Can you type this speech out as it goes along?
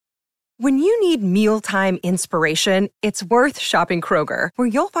When you need mealtime inspiration, it's worth shopping Kroger, where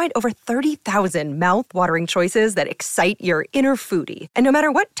you'll find over 30,000 mouth-watering choices that excite your inner foodie. And no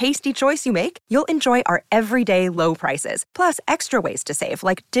matter what tasty choice you make, you'll enjoy our everyday low prices, plus extra ways to save,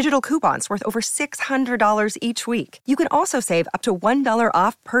 like digital coupons worth over $600 each week. You can also save up to $1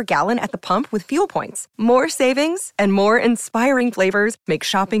 off per gallon at the pump with fuel points. More savings and more inspiring flavors make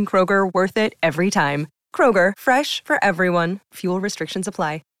shopping Kroger worth it every time. Kroger, fresh for everyone. Fuel restrictions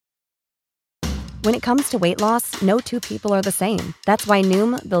apply. When it comes to weight loss, no two people are the same. That's why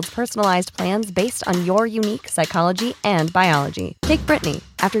Noom builds personalized plans based on your unique psychology and biology. Take Brittany.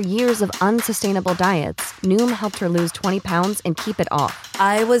 After years of unsustainable diets, Noom helped her lose 20 pounds and keep it off.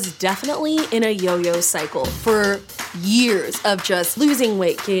 I was definitely in a yo-yo cycle for years of just losing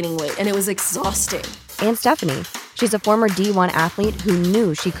weight, gaining weight, and it was exhausting. And Stephanie. She's a former D1 athlete who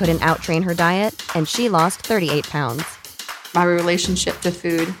knew she couldn't outtrain her diet, and she lost 38 pounds. My relationship to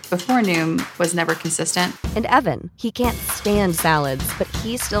food before Noom was never consistent. And Evan, he can't stand salads, but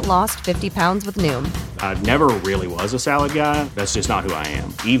he still lost 50 pounds with Noom. I never really was a salad guy. That's just not who I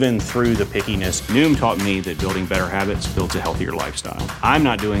am. Even through the pickiness, Noom taught me that building better habits builds a healthier lifestyle. I'm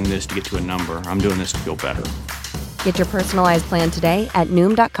not doing this to get to a number. I'm doing this to feel better. Get your personalized plan today at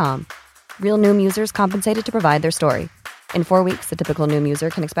Noom.com. Real Noom users compensated to provide their story. In 4 weeks, the typical Noom user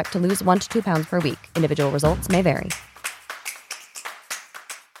can expect to lose 1 to 2 pounds per week. Individual results may vary.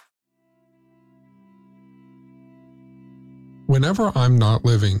 Whenever I'm not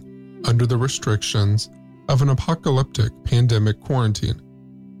living under the restrictions of an apocalyptic pandemic quarantine,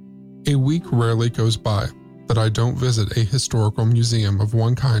 a week rarely goes by that I don't visit a historical museum of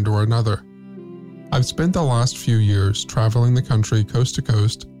one kind or another. I've spent the last few years traveling the country coast to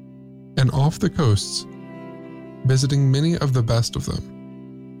coast and off the coasts, visiting many of the best of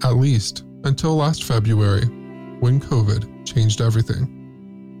them, at least until last February, when COVID changed everything.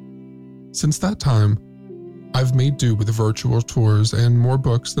 Since that time, I've made do with virtual tours and more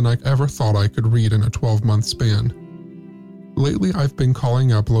books than I ever thought I could read in a 12-month span. Lately, I've been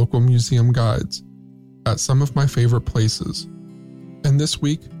calling up local museum guides at some of my favorite places, and this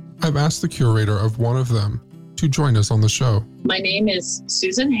week, I've asked the curator of one of them to join us on the show. My name is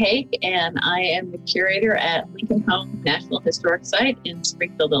Susan Hake, and I am the curator at Lincoln Home National Historic Site in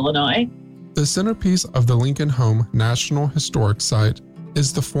Springfield, Illinois. The centerpiece of the Lincoln Home National Historic Site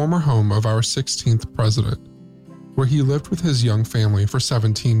is the former home of our 16th president, where he lived with his young family for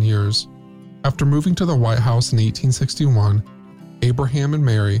 17 years. After moving to the White House in 1861, Abraham and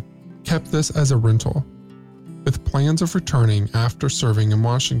Mary kept this as a rental, with plans of returning after serving in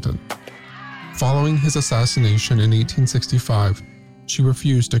Washington. Following his assassination in 1865, she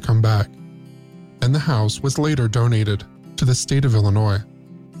refused to come back, and the house was later donated to the state of Illinois.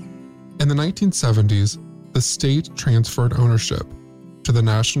 In the 1970s, the state transferred ownership to the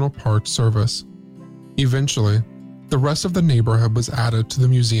National Park Service. Eventually, the rest of the neighborhood was added to the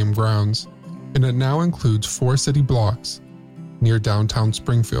museum grounds, and it now includes 4 city blocks near downtown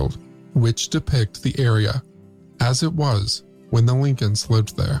Springfield, which depict the area as it was when the Lincolns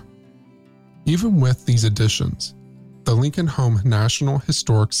lived there. Even with these additions, the Lincoln Home National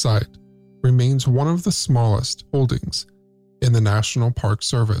Historic Site remains one of the smallest holdings in the National Park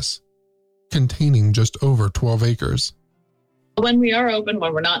Service, containing just over 12 acres. When we are open,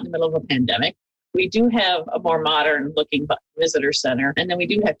 when we're not in the middle of a pandemic, we do have a more modern looking visitor center. And then we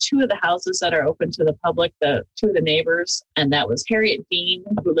do have 2 of the houses that are open to the public, 2 of the neighbors. And that was Harriet Dean,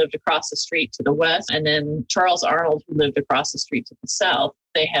 who lived across the street to the west, and then Charles Arnold, who lived across the street to the south.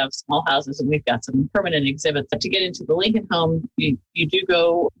 They have small houses, and we've got some permanent exhibits. To get into the Lincoln home, you do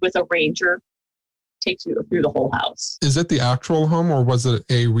go with a ranger, takes you through the whole house. Is it the actual home or was it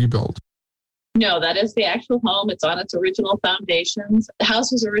a rebuild? No, that is the actual home. It's on its original foundations. The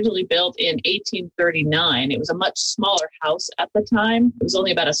house was originally built in 1839. It was a much smaller house at the time. It was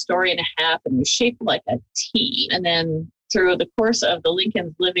only about 1.5 stories and was shaped like a T. And then through the course of the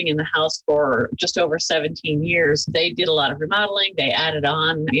Lincolns living in the house for just over 17 years, they did a lot of remodeling. They added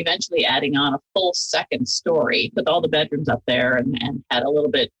on, eventually adding on a full 2nd story with all the bedrooms up there and had a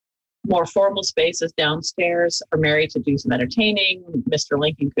little bit more formal spaces downstairs for Mary to do some entertaining. Mr.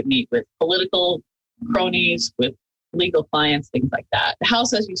 Lincoln could meet with political cronies, with legal clients, things like that. The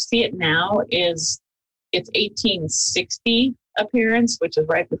house as you see it now is its 1860 appearance, which is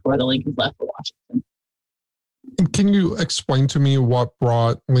right before the Lincolns left for Washington. Can you explain to me what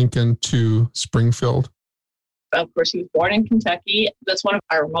brought Lincoln to Springfield? Of course, he was born in Kentucky. That's one of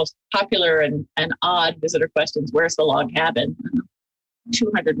our most popular and odd visitor questions. Where's the log cabin?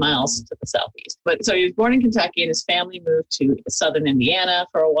 200 miles to the southeast. But so he was born in Kentucky, and his family moved to southern Indiana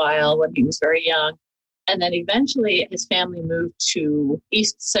for a while when he was very young. And then eventually his family moved to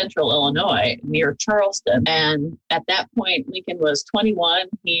East Central Illinois near Charleston. And at that point, Lincoln was 21.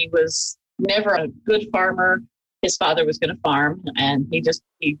 He was never a good farmer. His father was going to farm, and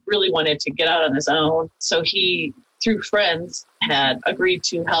he really wanted to get out on his own. So he, through friends, had agreed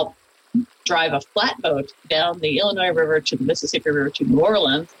to help drive a flatboat down the Illinois River to the Mississippi River to New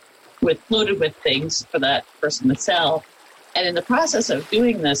Orleans, loaded with things for that person to sell. And in the process of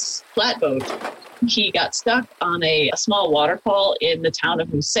doing this flatboat, he got stuck on a small waterfall in the town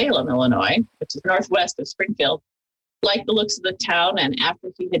of New Salem, Illinois, which is northwest of Springfield. Liked the looks of the town, and after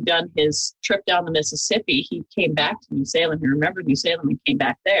he had done his trip down the Mississippi, he came back to New Salem. He remembered New Salem and came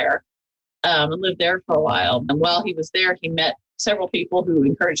back there and lived there for a while. And while he was there, he met several people who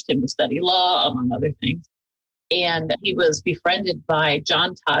encouraged him to study law, among other things. And he was befriended by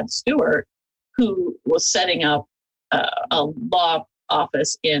John Todd Stewart, who was setting up a law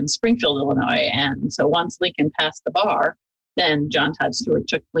office in Springfield, Illinois. And so once Lincoln passed the bar, then John Todd Stewart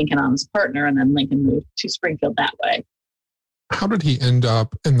took Lincoln on as partner, and then Lincoln moved to Springfield that way. How did he end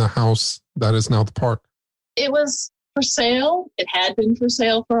up in the house that is now the park? It was for sale. It had been for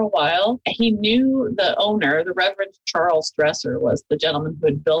sale for a while. He knew the owner, the Reverend Charles Dresser, was the gentleman who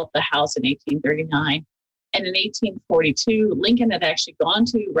had built the house in 1839. And in 1842, Lincoln had actually gone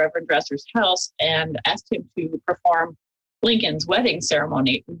to Reverend Dresser's house and asked him to perform Lincoln's wedding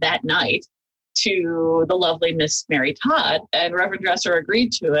ceremony that night to the lovely Miss Mary Todd. And Reverend Dresser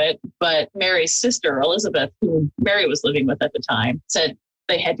agreed to it, but Mary's sister, Elizabeth, who Mary was living with at the time, said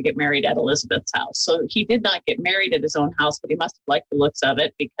they had to get married at Elizabeth's house. So he did not get married at his own house, but he must have liked the looks of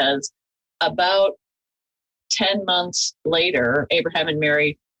it, because about 10 months later, Abraham and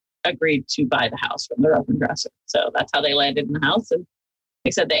Mary agreed to buy the house from the Reverend Dresser. So that's how they landed in the house. And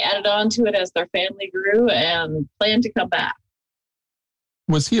they said they added on to it as their family grew and planned to come back.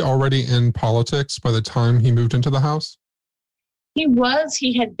 Was he already in politics by the time he moved into the house? He was.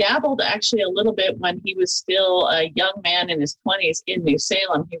 He had dabbled actually a little bit when he was still a young man in his 20s in New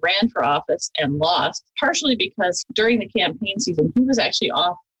Salem. He ran for office and lost, partially because during the campaign season, he was actually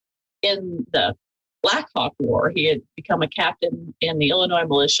off in the Black Hawk War. He had become a captain in the Illinois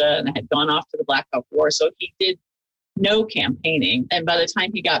militia and had gone off to the Black Hawk War. So he did no campaigning. And by the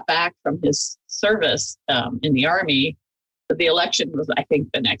time he got back from his service in the Army, the election was, I think,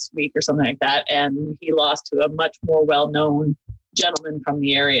 the next week or something like that. And he lost to a much more well-known gentleman from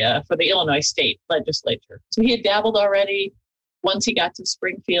the area for the Illinois state legislature. So he had dabbled already. Once he got to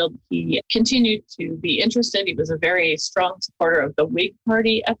Springfield, he continued to be interested. He was a very strong supporter of the Whig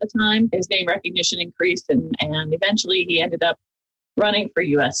Party at the time. His name recognition increased, and eventually he ended up running for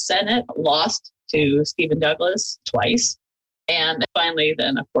U.S. Senate, lost to Stephen Douglas twice. And finally,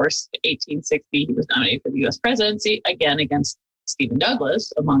 then, of course, 1860, he was nominated for the U.S. presidency, again against Stephen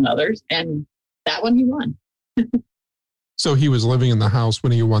Douglas, among others. And that one he won. So he was living in the house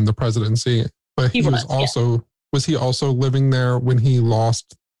when he won the presidency, but he was also... Yeah. Was he also living there when he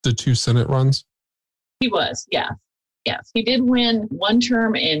lost the 2 Senate runs? He was, yes. Yes. He did win one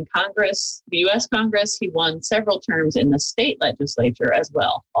term in Congress, the U.S. Congress. He won several terms in the state legislature as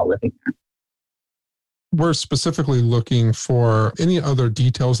well, while living there. We're specifically looking for any other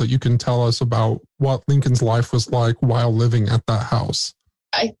details that you can tell us about what Lincoln's life was like while living at that house.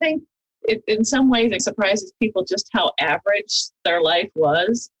 I think in some ways it surprises people just how average their life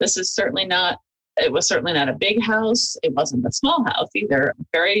was. It was certainly not a big house. It wasn't a small house either.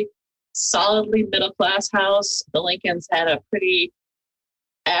 Very solidly middle-class house. The Lincolns had a pretty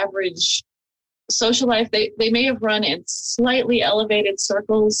average social life. They may have run in slightly elevated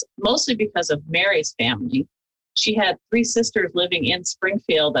circles, mostly because of Mary's family. She had 3 sisters living in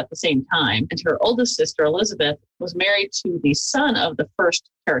Springfield at the same time, and her oldest sister, Elizabeth, was married to the son of the first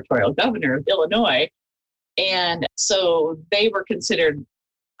territorial governor of Illinois. And so they were considered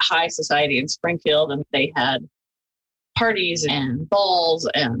high society in Springfield, and they had parties and balls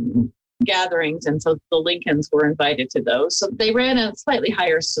and gatherings, and so the Lincolns were invited to those. So they ran in slightly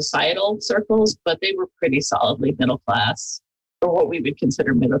higher societal circles, but they were pretty solidly middle class, or what we would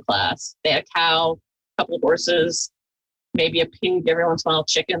consider middle class. They had a cow, a couple of horses, maybe a pig, every once in a while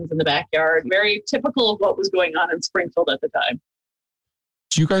chickens in the backyard. Very typical of what was going on in Springfield at the time.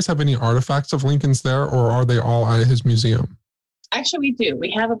 Do you guys have any artifacts of Lincoln's there, or are they all at his museum? Actually, we do.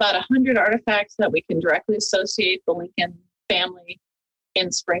 We have about 100 artifacts that we can directly associate the Lincoln family in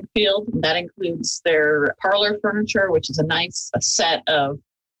Springfield. That includes their parlor furniture, which is a nice set of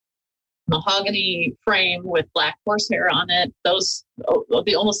mahogany frame with black horsehair on it. Almost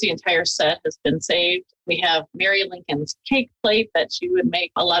the entire set has been saved. We have Mary Lincoln's cake plate that she would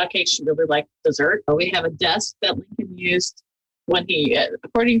make. A lot of cakes she really liked dessert. We have a desk that Lincoln used. when he,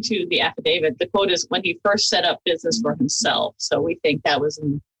 according to the affidavit, the quote is when he first set up business for himself. So we think that was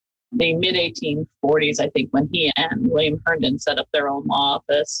in the mid 1840s, I think, when he and William Herndon set up their own law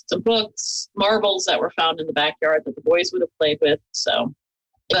office. Some books, marbles that were found in the backyard that the boys would have played with. So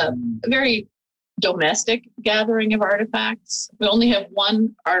a very domestic gathering of artifacts. We only have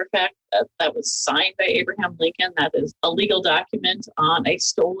one artifact that was signed by Abraham Lincoln. That is a legal document on a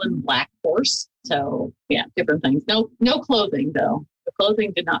stolen black horse. So yeah, different things. No clothing though. The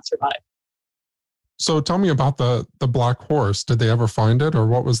clothing did not survive. So tell me about the black horse. Did they ever find it, or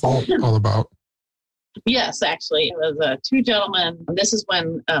what was that all about? Yes, actually, it was two gentlemen. This is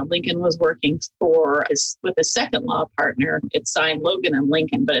when Lincoln was working with his second law partner. It's signed Logan and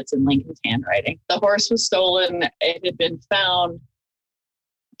Lincoln, but it's in Lincoln's handwriting. The horse was stolen. It had been found.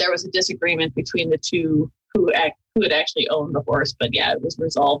 There was a disagreement between the two who had actually owned the horse, but yeah, it was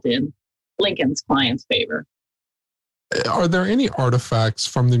resolved in Lincoln's client's favor. Are there any artifacts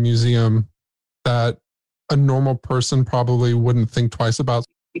from the museum that a normal person probably wouldn't think twice about?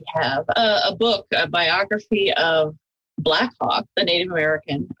 We have a book, a biography of Black Hawk, the Native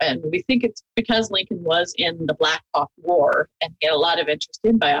American, and we think it's because Lincoln was in the Black Hawk War and he had a lot of interest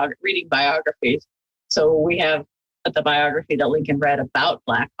in reading biographies. So we have the biography that Lincoln read about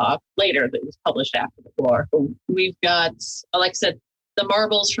Black Hawk later that was published after the war. We've got, like I said, the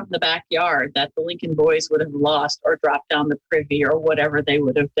marbles from the backyard that the Lincoln boys would have lost or dropped down the privy or whatever they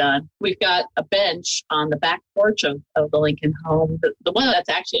would have done. We've got a bench on the back porch of the Lincoln home. The one that's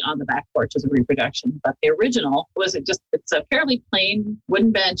actually on the back porch is a reproduction, but the original it's a fairly plain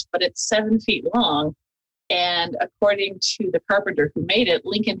wooden bench, but it's 7 feet long. And according to the carpenter who made it,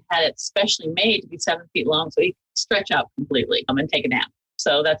 Lincoln had it specially made to be 7 feet long so he could stretch out completely and take a nap.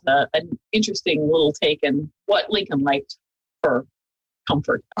 So that's an interesting little take in what Lincoln liked for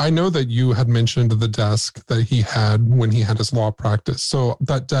comfort. I know that you had mentioned the desk that he had when he had his law practice. So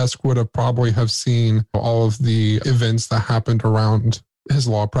that desk would have probably have seen all of the events that happened around his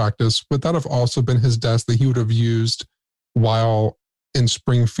law practice. Would that have also been his desk that he would have used while in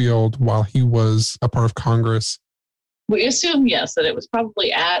Springfield, while he was a part of Congress? We assume, yes, that it was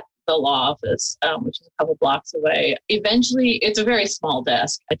probably at the law office, which is a couple blocks away. Eventually, it's a very small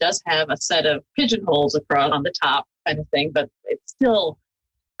desk. It does have a set of pigeonholes across on the top kind of thing, but it's still,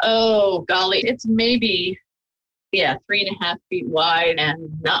 it's maybe, 3.5 feet wide and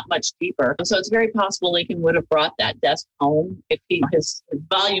not much deeper. So it's very possible Lincoln would have brought that desk home if his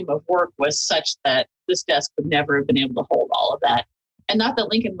volume of work was such that this desk would never have been able to hold all of that. And not that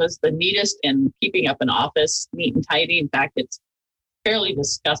Lincoln was the neatest in keeping up an office neat and tidy. In fact, it's fairly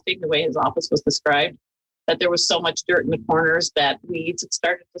disgusting the way his office was described, that there was so much dirt in the corners that weeds had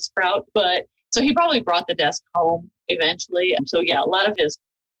started to sprout. But so he probably brought the desk home eventually. And so, a lot of his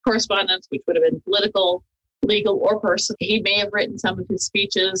correspondence, which would have been political, legal, or personal, he may have written some of his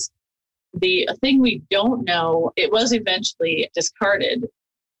speeches. The thing we don't know, it was eventually discarded.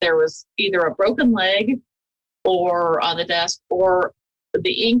 There was either a broken leg or on the desk, or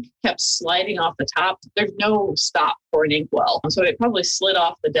the ink kept sliding off the top. There's no stop for an inkwell. So it probably slid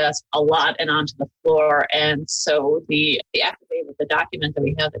off the desk a lot and onto the floor. And so the affidavit, the document that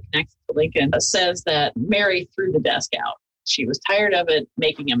we have that connects to Lincoln, says that Mary threw the desk out. She was tired of it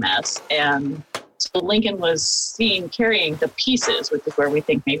making a mess. And so Lincoln was seen carrying the pieces, which is where we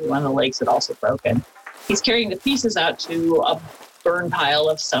think maybe one of the legs had also broken. He's carrying the pieces out to a burn pile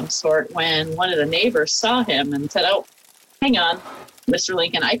of some sort when one of the neighbors saw him and said, "Oh, hang on, Mr.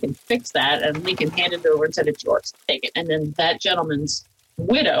 Lincoln, I can fix that." And Lincoln handed it over and said, "It's yours, take it." And then that gentleman's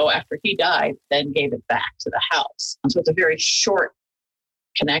widow, after he died, then gave it back to the house. So it's a very short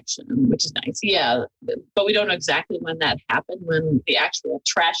connection, which is nice. Yeah, but we don't know exactly when that happened, when the actual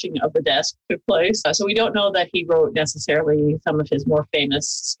trashing of the desk took place. So we don't know that he wrote necessarily some of his more famous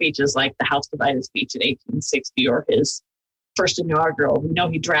speeches like the House Divided speech in 1860 or his first inaugural. We know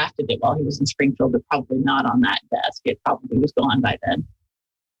he drafted it while he was in Springfield, but probably not on that desk. It probably was gone by then.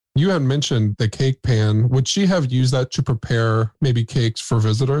 You had mentioned the cake pan. Would she have used that to prepare maybe cakes for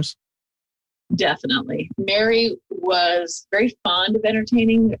visitors? Definitely. Mary was very fond of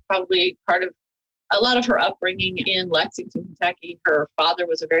entertaining, probably part of a lot of her upbringing in Lexington, Kentucky. Her father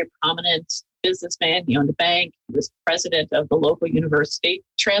was a very prominent businessman. He owned a bank. He was president of the local university,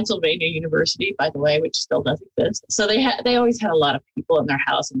 Transylvania University, by the way, which still does exist. So they always had a lot of people in their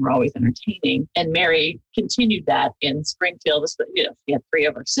house and were always entertaining. And Mary continued that in Springfield. She had 3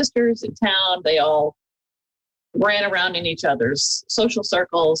 of her sisters in town. They all ran around in each other's social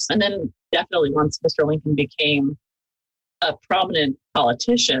circles. And then definitely once Mr. Lincoln became a prominent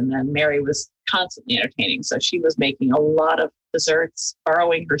politician, and Mary was constantly entertaining. So she was making a lot of desserts,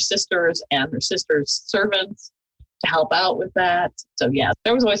 borrowing her sisters and her sisters' servants to help out with that. So yeah,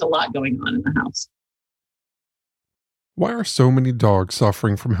 there was always a lot going on in the house. Why are so many dogs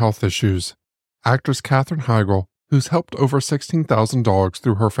suffering from health issues? Actress Katherine Heigl, who's helped over 16,000 dogs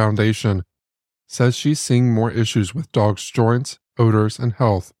through her foundation, says she's seeing more issues with dogs' joints, odors, and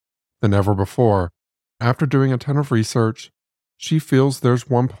health than ever before. After doing a ton of research, she feels there's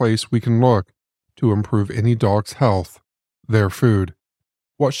one place we can look to improve any dog's health: their food.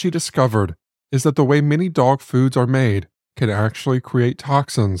 What she discovered is that the way many dog foods are made can actually create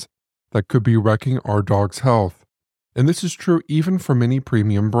toxins that could be wrecking our dog's health. And this is true even for many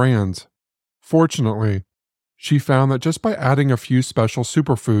premium brands. Fortunately, she found that just by adding a few special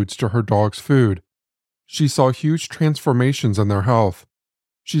superfoods to her dog's food, she saw huge transformations in their health.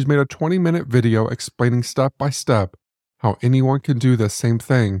 She's made a 20-minute video explaining step by step how anyone can do the same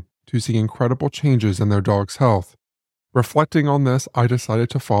thing to see incredible changes in their dog's health. Reflecting on this, I decided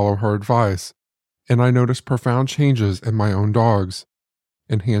to follow her advice, and I noticed profound changes in my own dogs: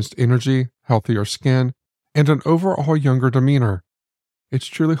 enhanced energy, healthier skin, and an overall younger demeanor. It's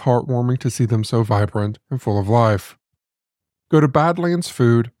truly heartwarming to see them so vibrant and full of life. Go to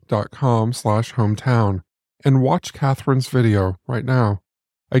badlandsfood.com/hometown and watch Catherine's video right now.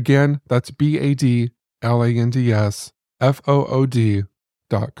 Again, that's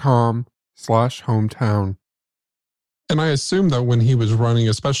badlandsfood.com/hometown. And I assume that when he was running,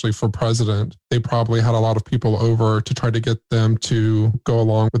 especially for president, they probably had a lot of people over to try to get them to go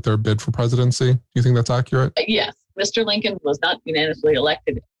along with their bid for presidency. Do you think that's accurate? Yes. Mr. Lincoln was not unanimously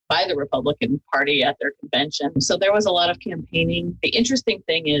elected by the Republican Party at their convention. So there was a lot of campaigning. The interesting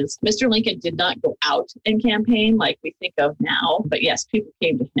thing is Mr. Lincoln did not go out and campaign like we think of now. But yes, people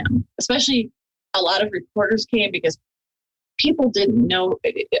came to him, especially a lot of reporters came because people didn't know,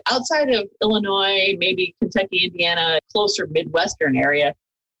 outside of Illinois, maybe Kentucky, Indiana, closer Midwestern area,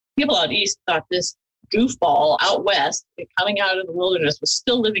 people out east thought this goofball out west coming out of the wilderness was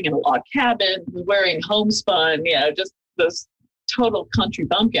still living in a log cabin, wearing homespun, just this total country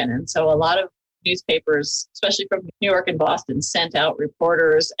bumpkin. And so a lot of newspapers, especially from New York and Boston, sent out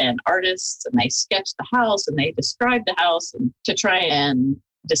reporters and artists, and they sketched the house and they described the house and to try and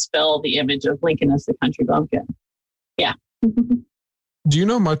dispel the image of Lincoln as the country bumpkin. Yeah. Do you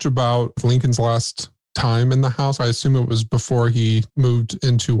know much about Lincoln's last time in the House? I assume it was before he moved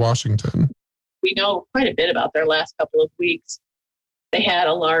into Washington. We know quite a bit about their last couple of weeks. They had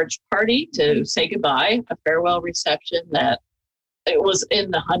a large party to say goodbye, a farewell reception that it was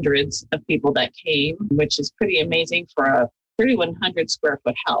in the hundreds of people that came, which is pretty amazing for a 3,100 square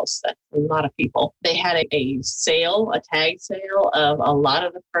foot house. That's a lot of people. They had a tag sale of a lot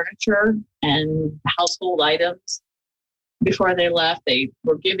of the furniture and household items. Before they left, they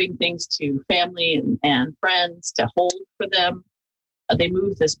were giving things to family and friends to hold for them. They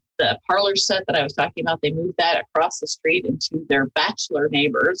moved the parlor set that I was talking about. They moved that across the street into their bachelor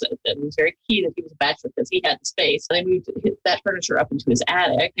neighbors. It was very key that he was a bachelor because he had the space. They moved that furniture up into his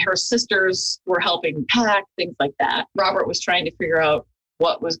attic. Her sisters were helping pack, things like that. Robert was trying to figure out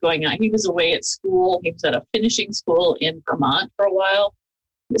what was going on. He was away at school. He was at a finishing school in Vermont for a while.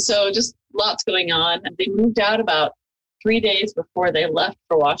 So just lots going on. They moved out about 3 days before they left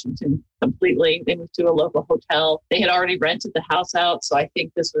for Washington completely. They moved to a local hotel. They had already rented the house out. So I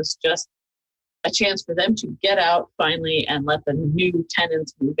think this was just a chance for them to get out finally and let the new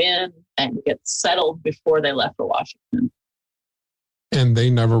tenants move in and get settled before they left for Washington. And they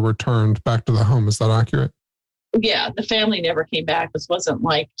never returned back to the home. Is that accurate? Yeah, the family never came back. This wasn't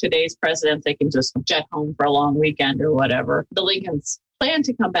like today's president. They can just jet home for a long weekend or whatever. The Lincolns planned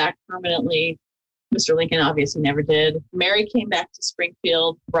to come back permanently. Mr. Lincoln obviously never did. Mary came back to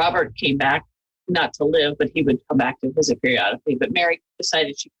Springfield. Robert came back, not to live, but he would come back to visit periodically. But Mary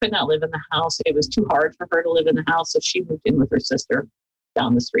decided she could not live in the house. It was too hard for her to live in the house, so she moved in with her sister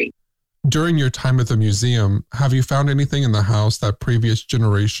down the street. During your time at the museum, have you found anything in the house that previous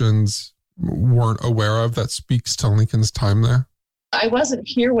generations weren't aware of that speaks to Lincoln's time there? I wasn't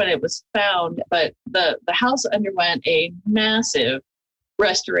here when it was found, but the house underwent a massive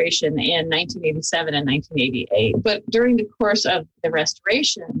restoration in 1987 and 1988. But during the course of the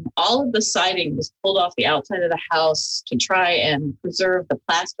restoration, all of the siding was pulled off the outside of the house to try and preserve the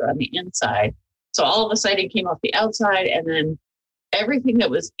plaster on the inside. So all of the siding came off the outside, and then everything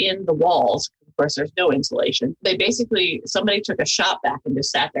that was in the walls, of course, there's no insulation. Somebody took a shop vac and just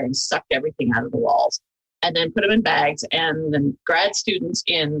sat there and sucked everything out of the walls and then put them in bags. And then grad students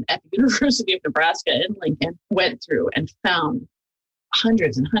at the University of Nebraska in Lincoln went through and found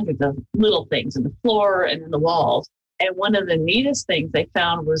hundreds and hundreds of little things in the floor and in the walls. And one of the neatest things they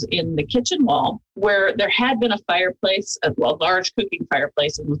found was in the kitchen wall, where there had been a fireplace, a large cooking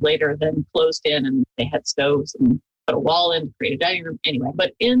fireplace, and was later then closed in, and they had stoves and put a wall in to create a dining room. Anyway,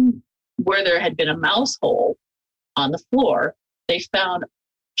 but in where there had been a mouse hole on the floor, they found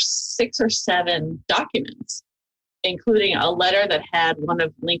 6 or 7 documents, including a letter that had one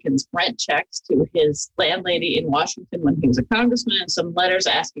of Lincoln's rent checks to his landlady in Washington when he was a congressman, and some letters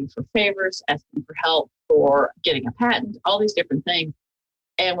asking for favors, asking for help for getting a patent, all these different things.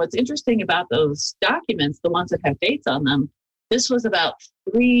 And what's interesting about those documents, the ones that have dates on them, this was about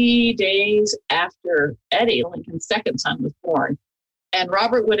 3 days after Eddie, Lincoln's second son, was born. And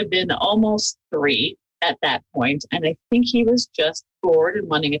Robert would have been almost 3 at that point, and I think he was just bored and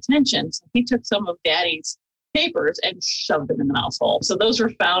wanting attention. So he took some of Daddy's papers and shoved them in the mouse hole. So those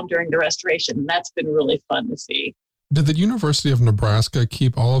were found during the restoration, and that's been really fun to see. Did the University of Nebraska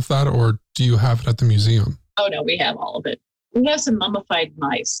keep all of that, or do you have it at the museum? Oh, no, we have all of it. We have some mummified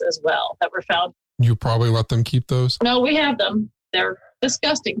mice as well that were found. You probably let them keep those? No, we have them. They're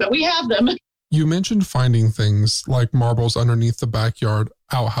disgusting, but we have them. You mentioned finding things like marbles underneath the backyard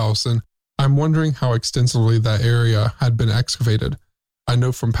outhouse, and I'm wondering how extensively that area had been excavated. I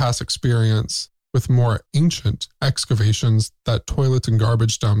know from past experience with more ancient excavations that toilets and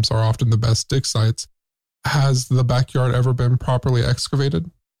garbage dumps are often the best dig sites. Has the backyard ever been properly excavated?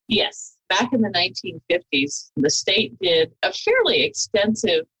 Yes. Back in the 1950s, the state did a fairly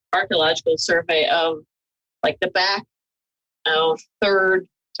extensive archaeological survey of like the back third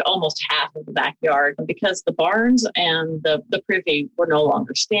to almost half of the backyard, because the barns and the privy were no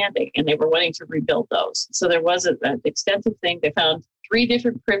longer standing and they were wanting to rebuild those. So there was an extensive thing. They found 3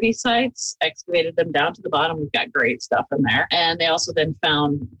 different privy sites, excavated them down to the bottom. We've got great stuff in there. And they also then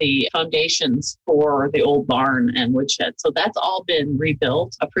found the foundations for the old barn and woodshed. So that's all been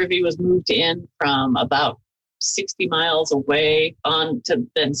rebuilt. A privy was moved in from about 60 miles away on to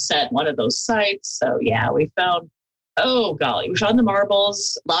then set one of those sites. So yeah, we found, oh golly, we found the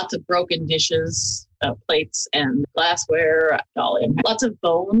marbles, lots of broken dishes, plates and glassware, golly, and lots of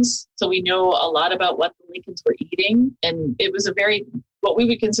bones. So we know a lot about what the Lincolns were eating. And it was what we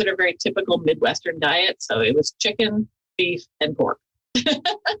would consider a very typical Midwestern diet. So it was chicken, beef, and pork.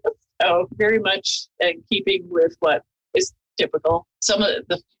 So very much in keeping with what is typical. Some of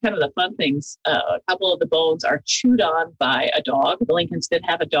the fun things, a couple of the bones are chewed on by a dog. The Lincolns did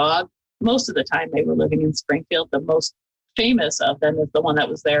have a dog. Most of the time they were living in Springfield. The most famous of them is the one that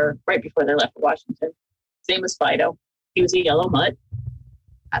was there right before they left for Washington. His name was Fido. He was a yellow mutt.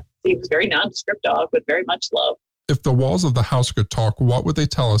 He was a very nondescript dog, but very much loved. If the walls of the house could talk, what would they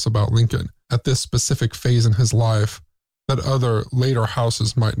tell us about Lincoln at this specific phase in his life that other later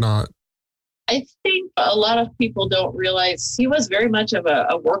houses might not? I think a lot of people don't realize he was very much of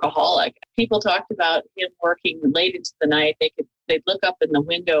a workaholic. People talked about him working late into the night. They'd look up in the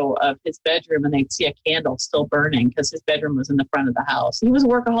window of his bedroom and they'd see a candle still burning because his bedroom was in the front of the house. He was a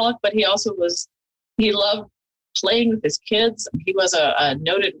workaholic, but he loved playing with his kids. He was a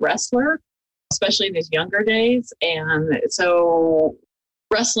noted wrestler, especially in his younger days. And so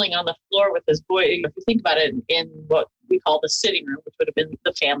wrestling on the floor with his boy, if you think about it, in what we call the sitting room, which would have been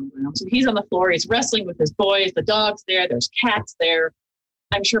the family room. So he's on the floor, he's wrestling with his boys, the dog's there, there's cats there.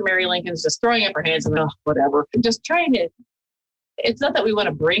 I'm sure Mary Lincoln's just throwing up her hands and whatever. Just trying to, it's not that we want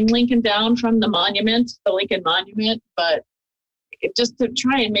to bring Lincoln down from the monument, the Lincoln Monument, but just to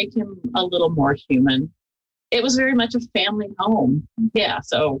try and make him a little more human. It was very much a family home. Yeah,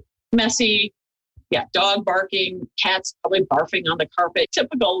 so messy, dog barking, cats probably barfing on the carpet,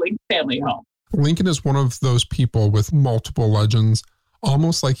 typical Lincoln family home. Lincoln is one of those people with multiple legends,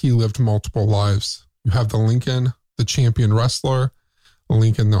 almost like he lived multiple lives. You have the Lincoln, the champion wrestler,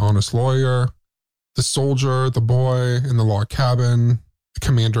 Lincoln, the honest lawyer, the soldier, the boy in the log cabin, the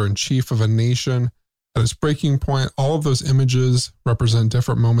commander-in-chief of a nation. At his breaking point, all of those images represent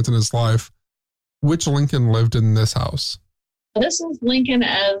different moments in his life. Which Lincoln lived in this house? This is Lincoln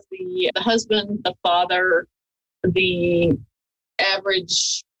as the husband, the father, the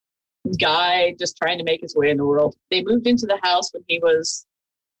average guy just trying to make his way in the world. They moved into the house when he was,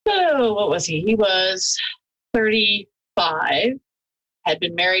 what was he? He was 35, had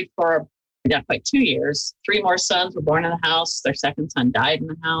been married for not quite 2 years. 3 more sons were born in the house. Their second son died in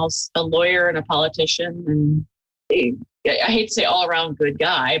the house. A lawyer and a politician. And I hate to say all around good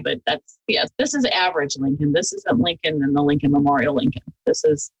guy, but this is average Lincoln. This isn't Lincoln and the Lincoln Memorial Lincoln. This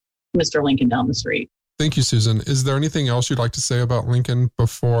is Mr. Lincoln down the street. Thank you, Susan. Is there anything else you'd like to say about Lincoln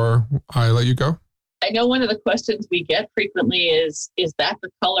before I let you go? I know one of the questions we get frequently is that the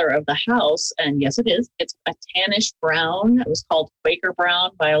color of the house? And yes, it is. It's a tannish brown. It was called Quaker brown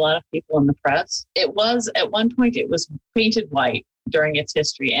by a lot of people in the press. It was, at one point, it was painted white during its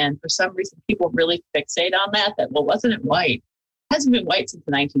history. And for some reason, people really fixate on that, wasn't it white? hasn't been white since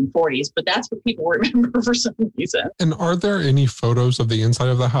the 1940s, but that's what people remember for some reason. And are there any photos of the inside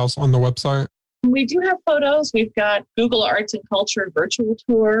of the house on the website? We do have photos. We've got Google Arts and Culture virtual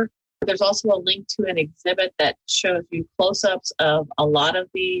tour. There's also a link to an exhibit that shows you close-ups of a lot of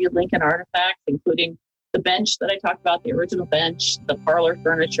the Lincoln artifacts, including the bench that I talked about, the original bench, the parlor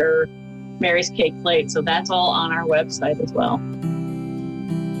furniture, Mary's cake plate. So that's all on our website as well.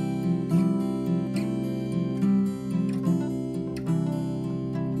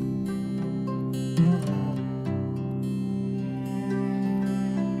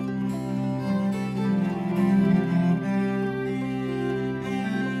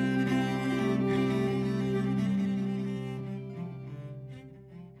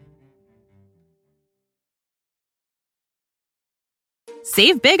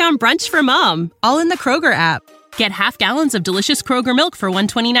 Save big on brunch for mom, all in the Kroger app. Get half gallons of delicious Kroger milk for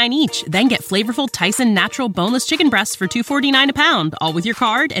 $1.29 each. Then get flavorful Tyson natural boneless chicken breasts for $2.49 a pound, all with your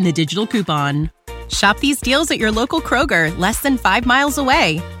card and a digital coupon. Shop these deals at your local Kroger, less than 5 miles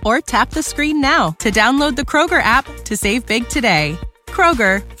away. Or tap the screen now to download the Kroger app to save big today.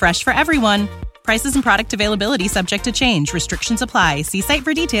 Kroger, fresh for everyone. Prices and product availability subject to change. Restrictions apply. See site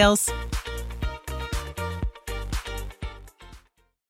for details.